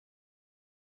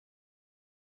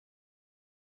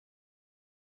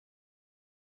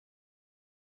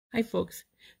Hi folks,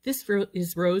 this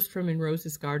is Rose from In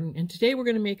Rose's Garden, and today we're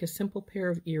going to make a simple pair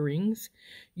of earrings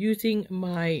using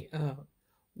my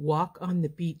Walk on the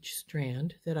Beach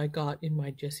strand that I got in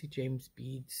my Jesse James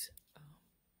Beads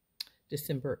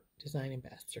December Design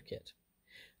Ambassador Kit.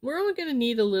 We're only going to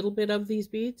need a little bit of these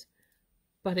beads,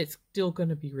 but it's still going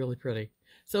to be really pretty.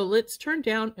 So let's turn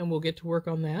down and we'll get to work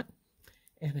on that,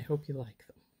 and I hope you like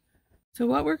them. So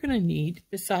what we're going to need,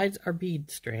 besides our bead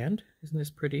strand, isn't this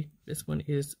pretty? This one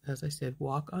is, as I said,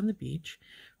 Walk on the Beach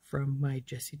from my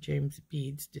Jesse James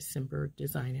Beads December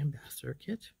Design Ambassador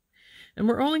Kit. And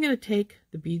we're only going to take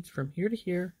the beads from here to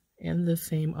here and the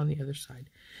same on the other side.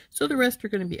 So the rest are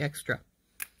going to be extra.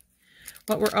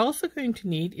 What we're also going to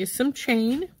need is some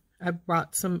chain. I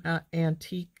brought some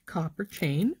antique copper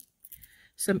chain,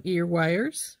 some ear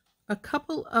wires, a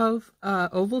couple of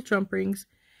oval jump rings,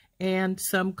 and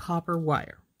some copper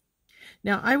wire.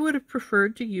 Now, I would have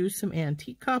preferred to use some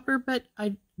antique copper, but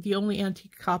the only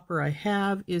antique copper I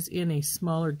have is in a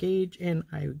smaller gauge, and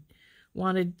I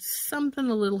wanted something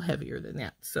a little heavier than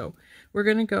that. So we're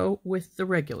going to go with the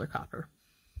regular copper.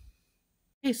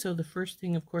 Okay, so the first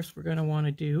thing, of course, we're going to want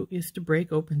to do is to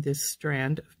break open this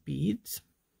strand of beads.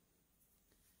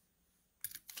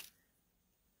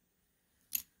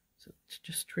 So let's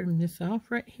just trim this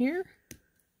off right here.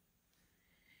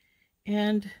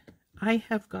 And I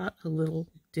have got a little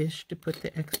dish to put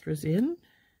the extras in.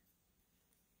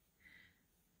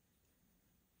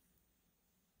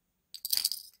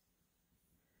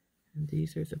 And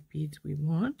these are the beads we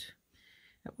want.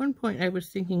 At one point I was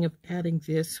thinking of adding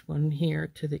this one here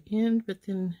to the end, but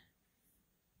then,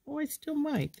 oh, I still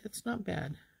might. That's not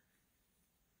bad.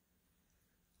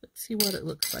 Let's see what it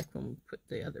looks like when we put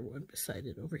the other one beside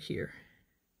it over here.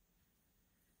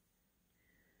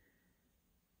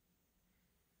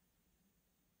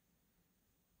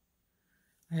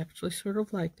 I actually sort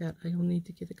of like that. I will need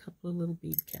to get a couple of little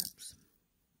bead caps.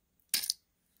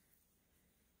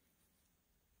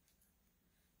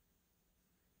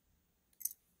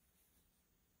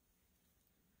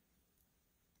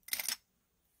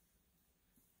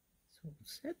 So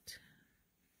set.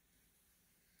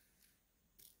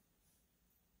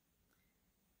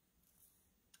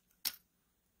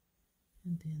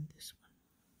 And then this one.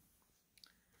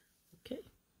 Okay.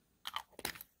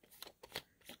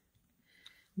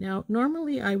 Now,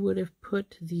 normally I would have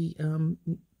put the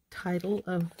title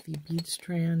of the bead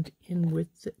strand in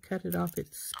with it, cut it off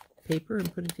its paper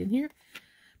and put it in here,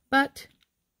 but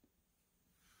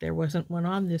there wasn't one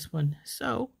on this one,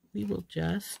 so we will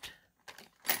just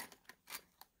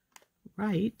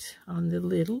write on the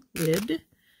little lid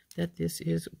that this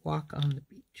is Walk on the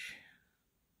Beach.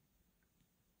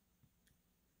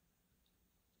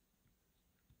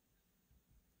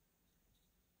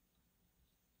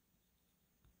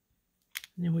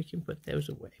 And then we can put those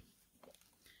away.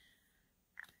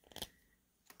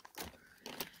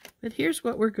 But here's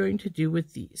what we're going to do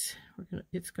with these.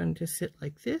 It's going to sit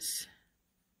like this.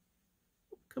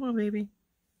 Come on, baby.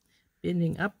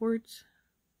 Bending upwards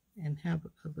and have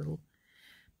a little.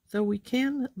 So we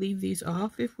can leave these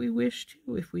off if we wish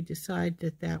to, if we decide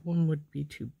that that one would be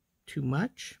too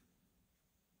much.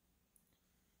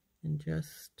 And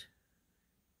just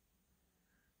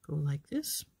go like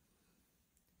this.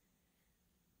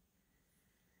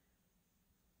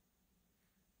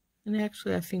 And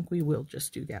actually, I think we will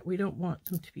just do that. We don't want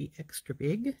them to be extra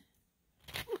big.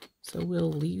 So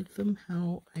we'll leave them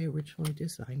how I originally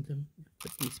designed them.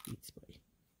 Put these beads away.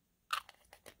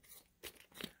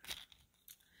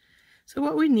 So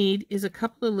what we need is a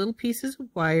couple of little pieces of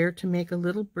wire to make a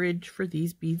little bridge for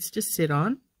these beads to sit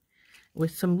on,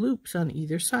 with some loops on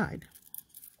either side.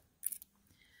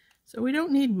 So we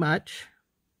don't need much.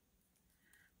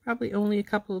 Probably only a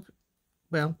couple of,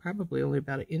 well, probably only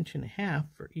about 1.5 inches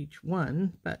for each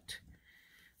one, but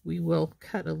we will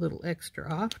cut a little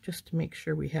extra off just to make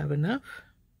sure we have enough.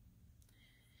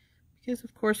 Because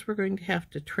of course we're going to have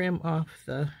to trim off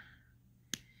the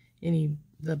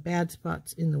bad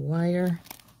spots in the wire,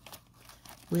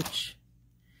 which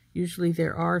usually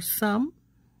there are some.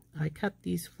 I cut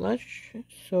these flush,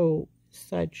 so this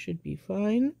side should be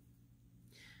fine.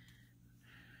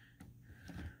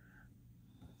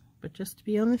 But just to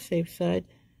be on the safe side,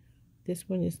 this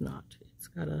one is not. It's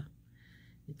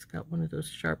got one of those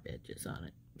sharp edges on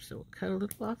it. So we'll cut a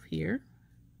little off here.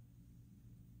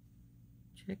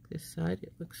 Check this side,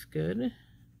 it looks good.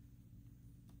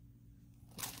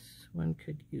 This one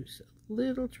could use a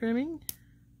little trimming.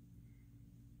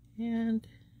 And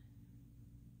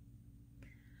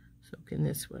so can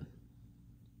this one.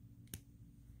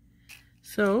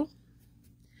 So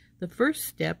the first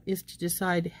step is to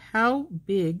decide how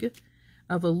big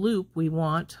of a loop we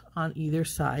want on either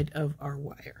side of our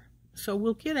wire. So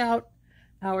we'll get out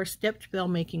our stepped bell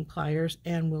making pliers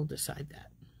and we'll decide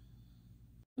that.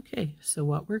 Okay, so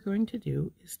what we're going to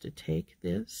do is to take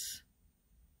this,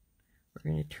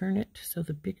 we're going to turn it so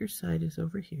the bigger side is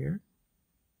over here,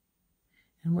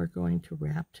 and we're going to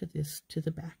wrap to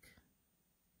the back.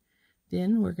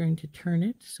 Then we're going to turn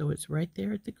it so it's right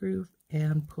there at the groove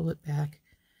and pull it back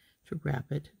to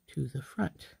wrap it to the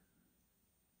front.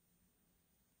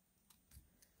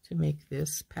 To make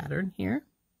this pattern here,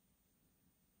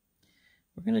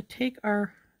 we're going to take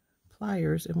our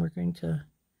pliers and we're going to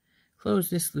close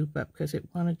this loop up because it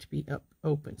wanted to be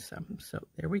open some. So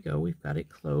there we go, we've got it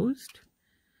closed.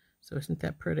 So isn't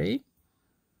that pretty?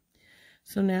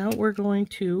 So now we're going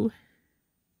to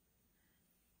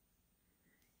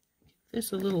give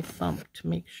this a little thump to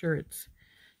make sure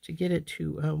to get it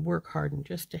to work hard in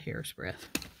just a hair's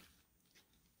breadth.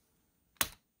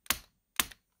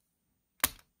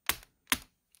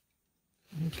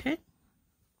 Okay.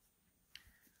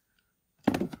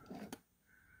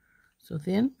 So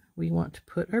then we want to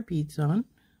put our beads on.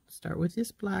 Start with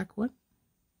this black one,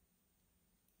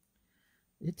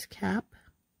 its cap,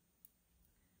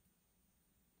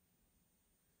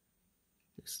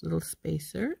 this little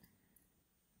spacer,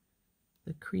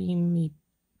 the creamy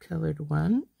colored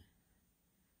one,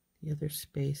 the other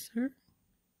spacer,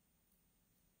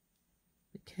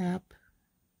 the cap,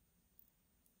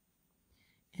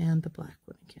 and the black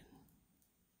one again.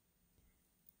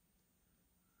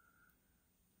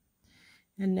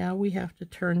 And now we have to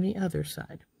turn the other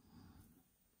side.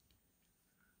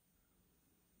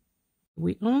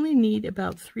 We only need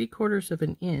about 3/4 of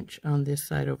an inch on this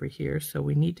side over here, so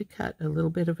we need to cut a little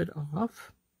bit of it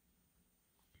off.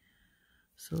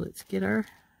 So let's get our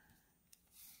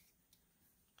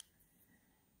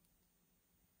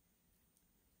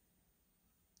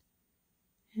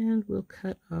and we'll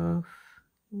cut off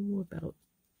about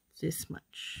this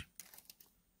much.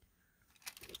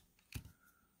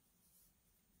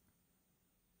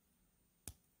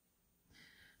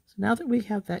 So now that we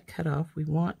have that cut off, we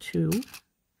want to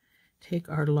take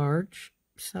our large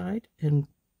side and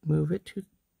roll it to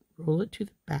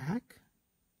the back.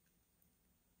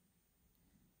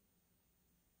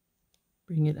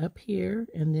 Bring it up here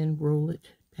and then roll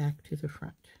it back to the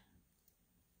front.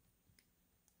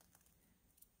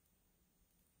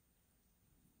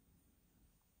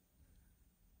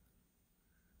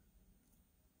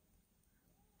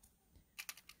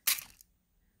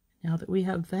 Now that we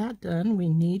have that done, we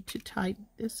need to tighten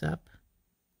this up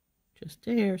just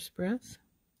a hair's breadth.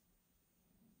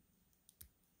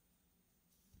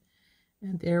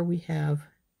 And there we have,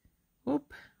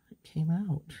 whoop, it came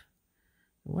out.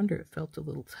 No wonder it felt a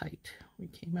little tight. We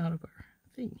came out of our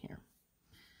thing here.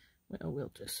 Well,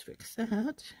 we'll just fix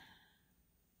that.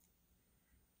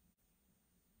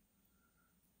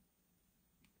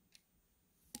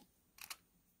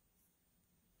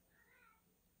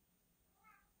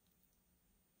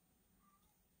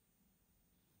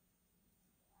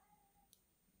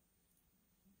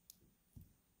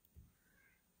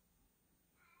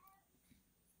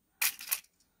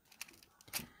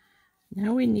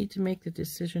 Now we need to make the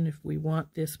decision if we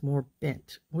want this more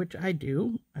bent, which I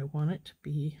do. I want it to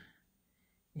be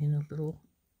in a little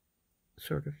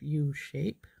sort of U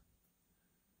shape,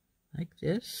 like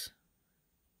this.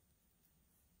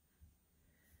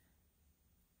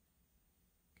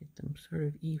 Get them sort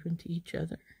of even to each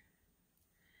other.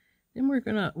 Then we're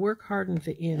going to work hard on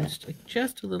the ends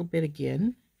just a little bit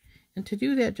again. And to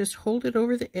do that, just hold it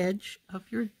over the edge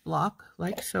of your block,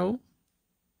 like so.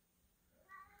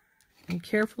 And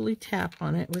carefully tap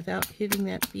on it without hitting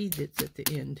that bead that's at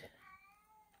the end.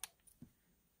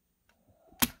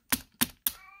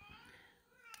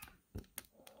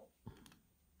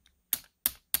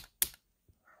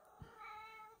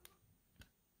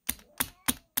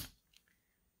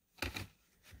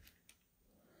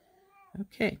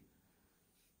 Okay.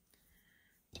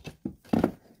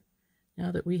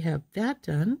 Now that we have that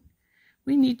done,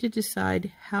 we need to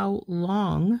decide how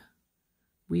long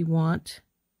we want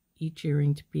each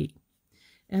earring to be.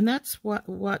 And that's what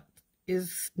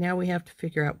is now we have to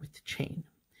figure out with the chain,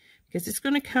 because it's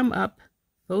going to come up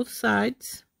both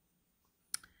sides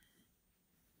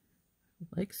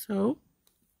like so.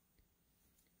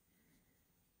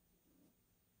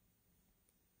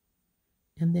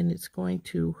 And then it's going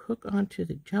to hook onto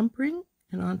the jump ring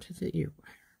and onto the ear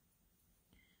wire.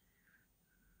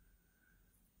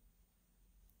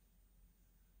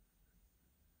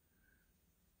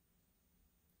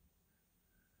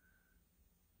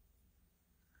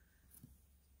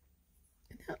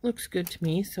 That looks good to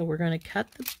me, so we're going to cut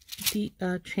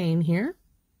the chain here.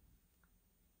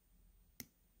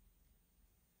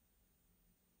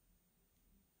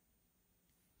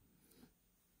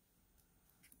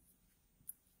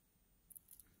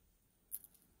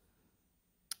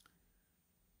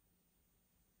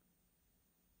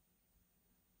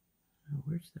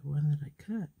 where's the one that I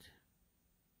cut?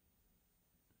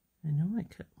 I know I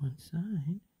cut one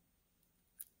side.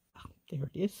 Oh, there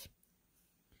it is.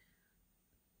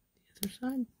 The other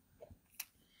side.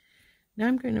 Now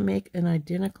I'm going to make an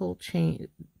identical chain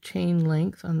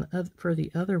length on the for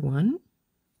the other one.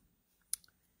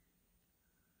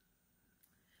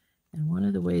 And one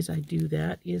of the ways I do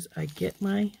that is I get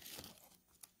my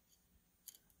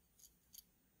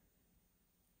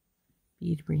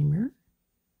bead reamer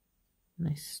and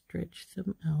I stretch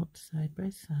them out side by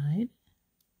side.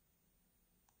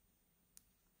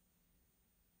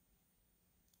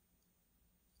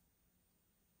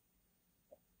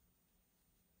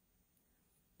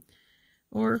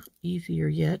 Or easier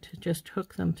yet, just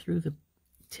hook them through the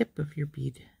tip of your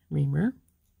bead reamer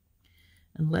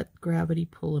and let gravity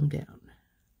pull them down.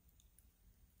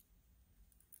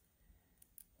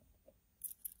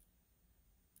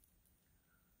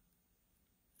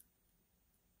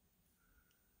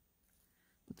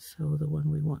 So the one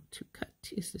we want to cut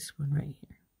is this one right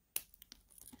here.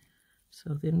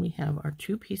 So then we have our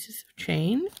 2 pieces of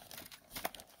chain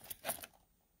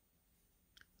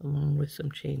along with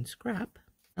some chain scrap.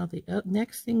 Now the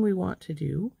next thing we want to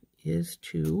do is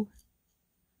to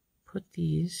put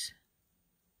these,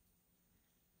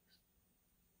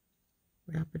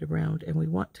 wrap it around, and we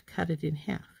want to cut it in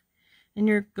half. And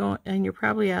you're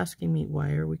probably asking me,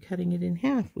 why are we cutting it in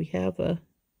half? We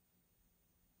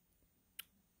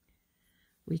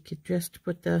could just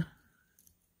put the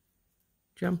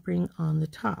jump ring on the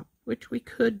top, which we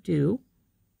could do,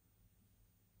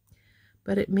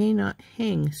 but it may not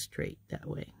hang straight that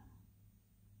way.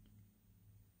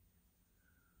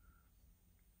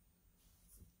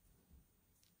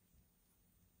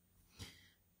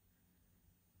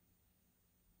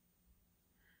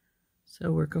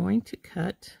 So we're going to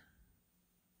cut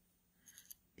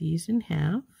these in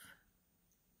half.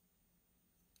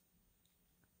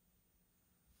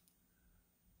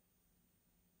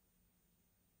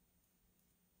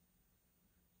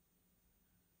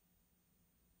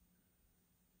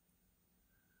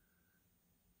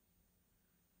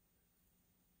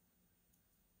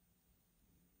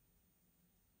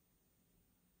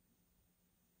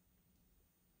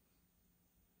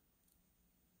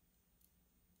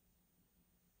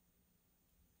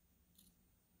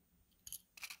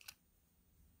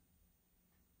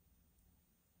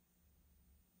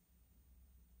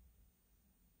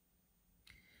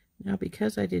 Now,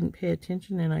 because I didn't pay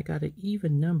attention and I got an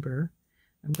even number,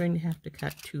 I'm going to have to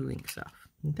cut 2 links off.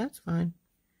 And that's fine.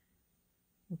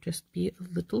 They'll just be a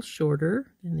little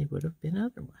shorter than they would have been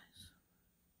otherwise.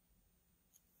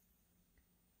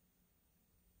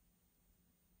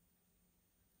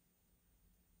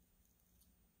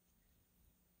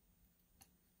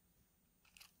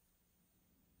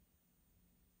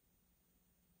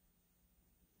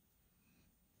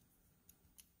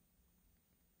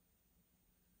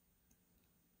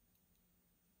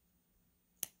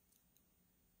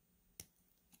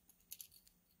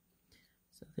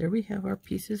 So there we have our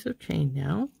pieces of chain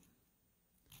now.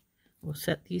 We'll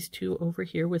set these 2 over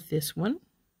here with this one.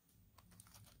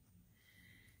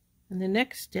 And the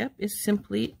next step is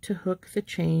simply to hook the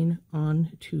chain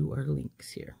onto our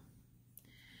links here.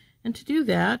 And to do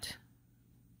that,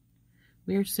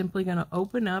 we are simply going to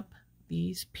open up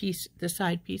the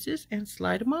side pieces and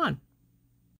slide them on.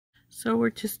 So we'll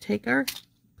just take our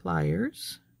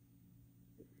pliers,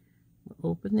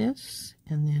 we'll open this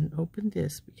and then open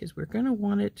this, because we're going to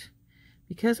want it,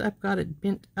 because I've got it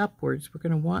bent upwards, we're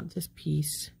going to want this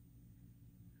piece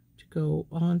to go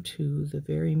onto the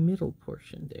very middle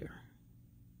portion there.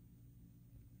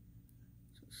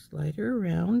 So slide her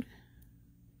around.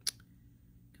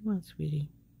 Come on, sweetie.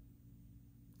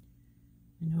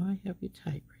 I know I have you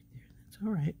tight right there. That's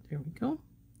all right. There we go.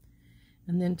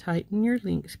 And then tighten your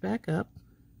links back up.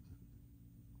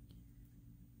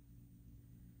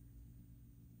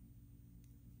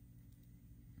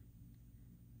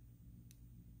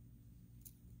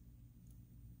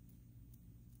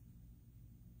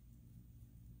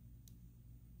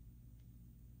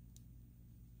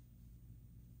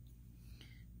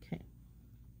 Okay.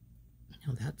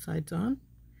 Now that side's on.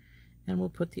 And we'll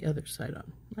put the other side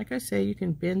on. Like I say, you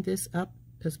can bend this up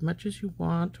as much as you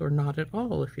want, or not at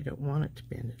all if you don't want it to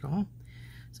bend at all.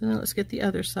 So now let's get the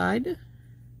other side.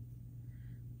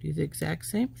 Do the exact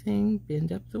same thing,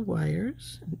 bend up the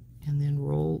wires, and then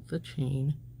roll the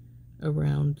chain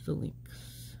around the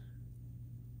links.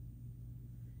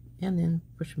 And then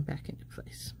push them back into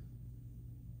place.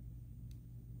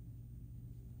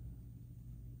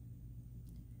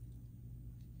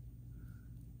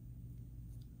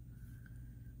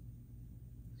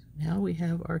 Now we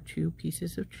have our 2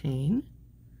 pieces of chain.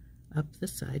 up the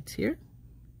sides here.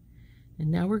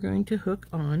 And now we're going to hook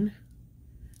on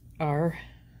our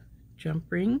jump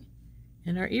ring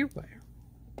and our ear wire.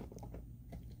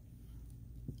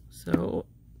 So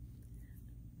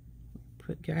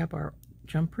grab our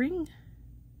jump ring,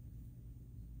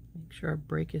 make sure our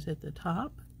break is at the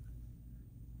top.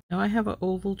 Now I have an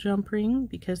oval jump ring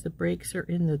because the breaks are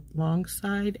in the long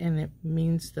side, and it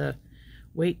means the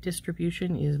weight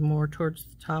distribution is more towards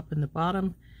the top and the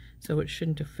bottom, so it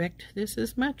shouldn't affect this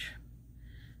as much.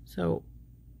 So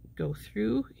go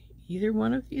through either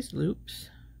one of these loops,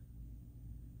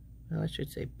 well, I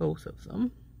should say both of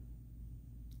them,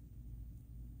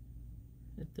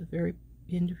 at the very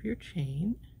end of your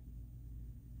chain,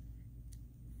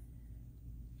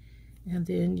 and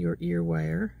then your ear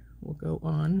wire will go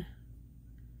on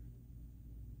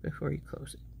before you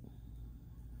close it.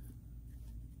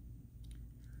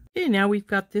 Okay, now we've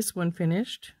got this one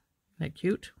finished. Isn't that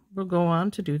cute? We'll go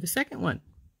on to do the second one.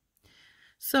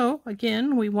 So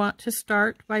again, we want to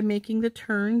start by making the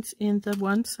turns in the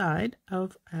one side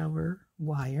of our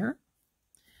wire.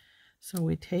 So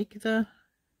we take the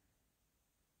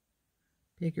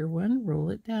bigger one, roll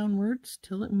it downwards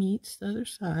till it meets the other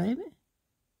side.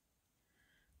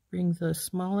 Bring the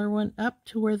smaller one up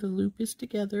to where the loop is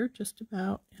together, just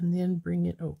about, and then bring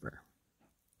it over.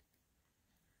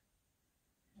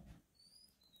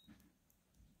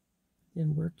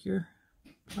 Then work your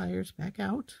pliers back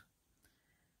out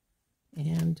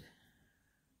and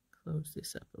close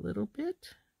this up a little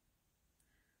bit.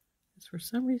 Because for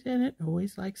some reason it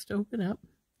always likes to open up.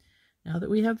 Now that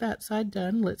we have that side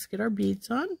done, let's get our beads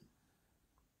on.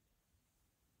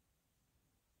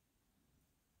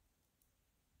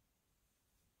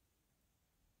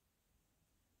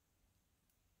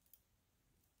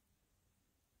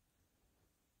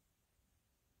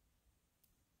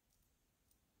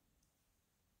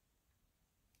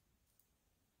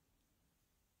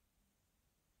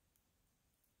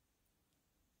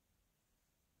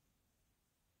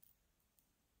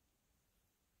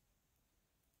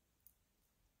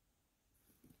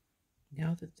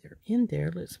 Now that they're in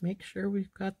there, let's make sure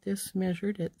we've got this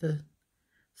measured at the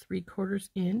 3/4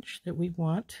 inch that we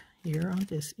want here on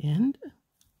this end.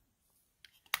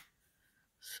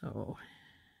 So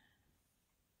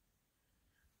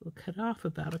we'll cut off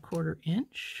about 1/4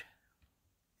 inch.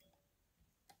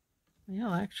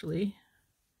 Well, actually,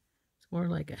 it's more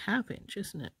like 1/2 inch,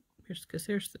 isn't it? Because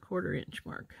there's the 1/4 inch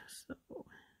mark. So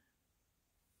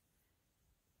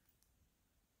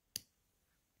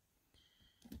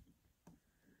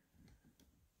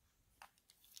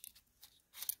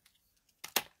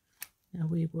now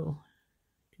we will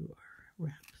do our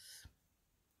wraps.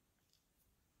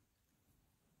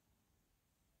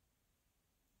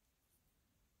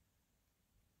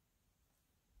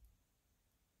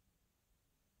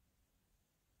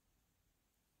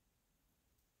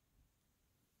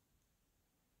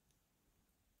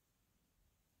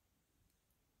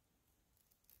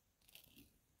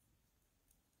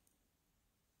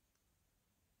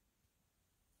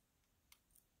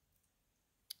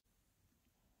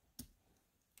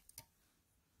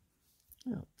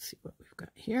 Let's see what we've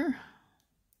got here.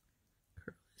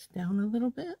 Curl this down a little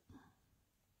bit.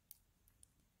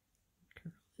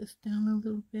 Curl this down a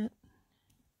little bit.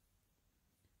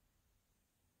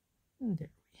 And there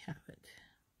we have it.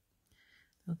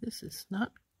 Now this is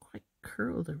not quite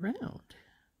curled around,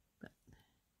 but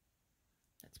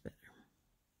that's better.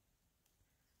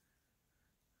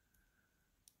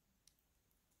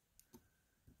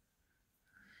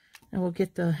 Now we'll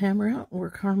get the hammer out and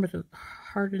work hard to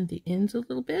harden the ends a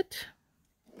little bit.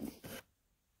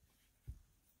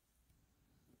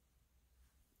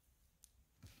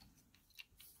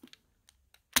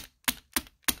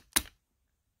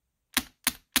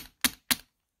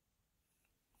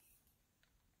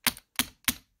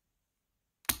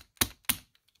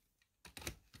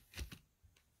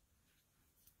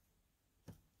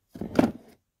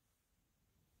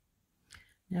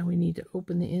 Now we need to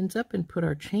open the ends up and put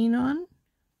our chain on.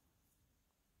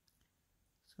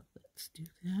 So let's do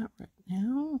that right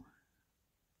now.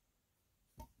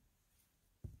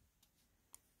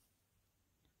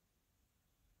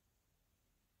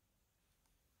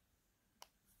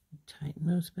 Tighten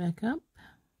those back up.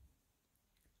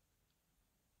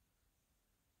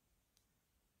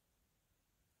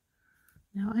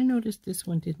 Now I noticed this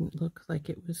one didn't look like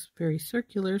it was very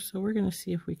circular, so we're going to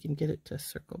see if we can get it to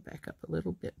circle back up a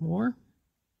little bit more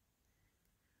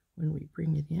when we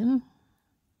bring it in.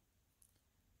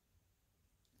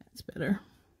 That's better.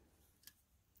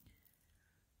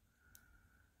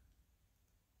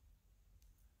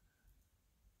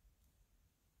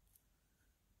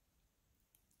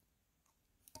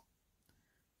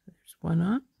 one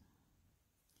on.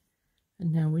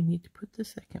 And now we need to put the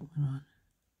second one on.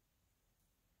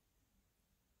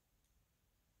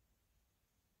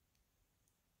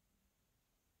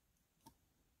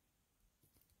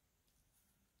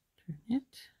 Turn it.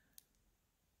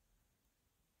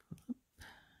 Pull up.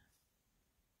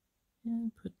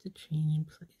 And put the chain in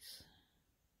place.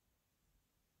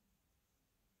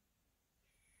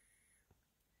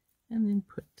 And then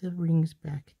put the rings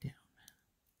back down.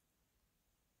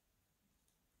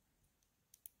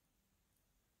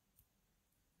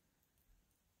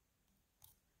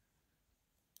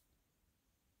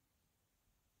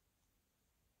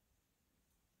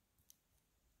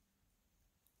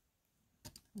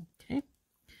 Okay,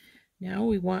 now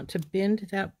we want to bend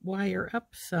that wire up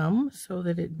some so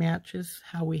that it matches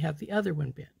how we have the other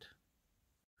one bent.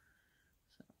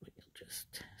 So we'll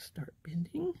just start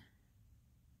bending.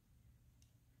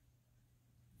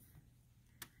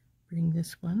 Bring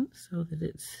this one so that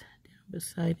it's down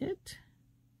beside it.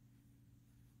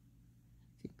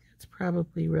 I think that's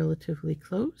probably relatively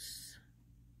close.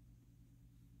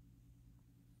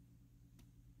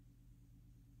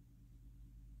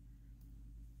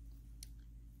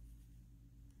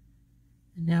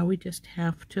 And now we just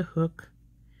have to hook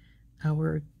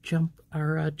our jump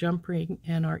ring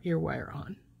and our ear wire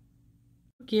on.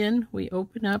 Again, we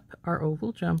open up our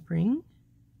oval jump ring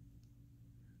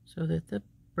so that the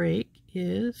break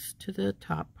is to the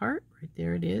top part. Right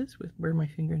there it is, with where my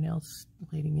fingernail's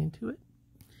sliding into it.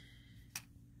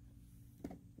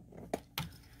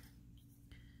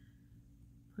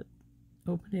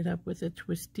 Open it up with a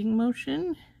twisting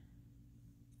motion.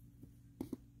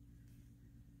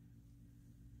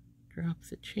 Drop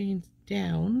the chains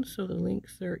down so the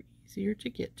links are easier to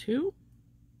get to.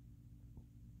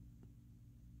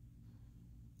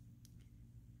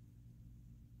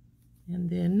 And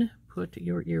then put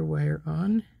your ear wire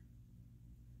on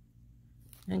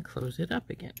and close it up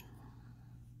again.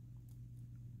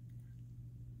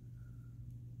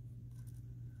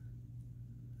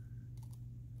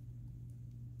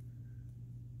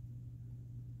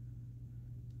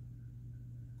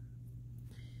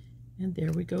 And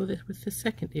there we go with the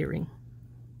second earring.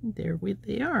 There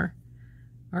they are.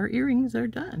 Our earrings are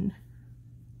done.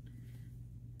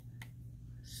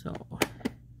 So, a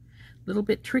little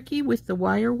bit tricky with the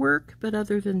wire work, but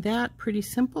other than that, pretty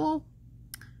simple.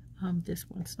 This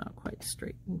one's not quite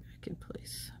straight and back in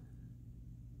place.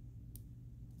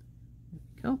 There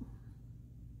we go.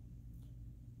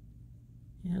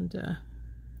 And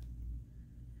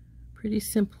pretty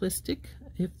simplistic.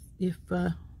 If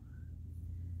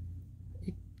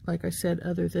like I said,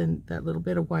 other than that little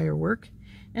bit of wire work.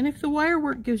 And if the wire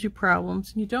work gives you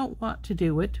problems and you don't want to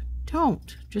do it,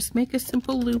 don't. Just make a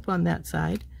simple loop on that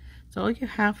side. That's all you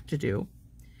have to do.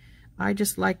 I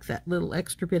just like that little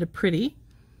extra bit of pretty.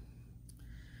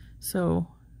 So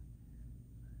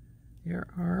there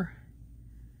are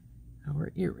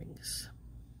our earrings.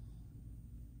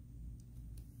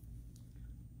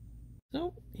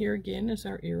 So here again is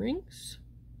our earrings.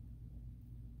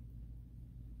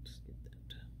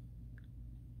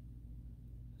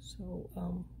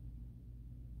 So,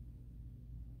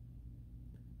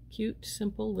 cute,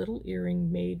 simple little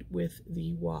earring made with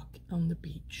the Walk on the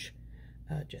Beach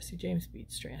Jesse James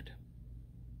bead strand.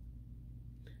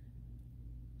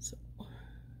 So,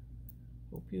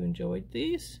 hope you enjoyed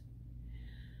these.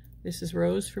 This is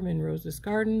Rose from In Rose's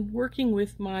Garden, working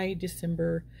with my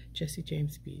December Jesse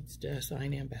James Beads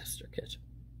Design Ambassador Kit.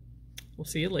 We'll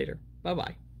see you later.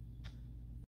 Bye-bye.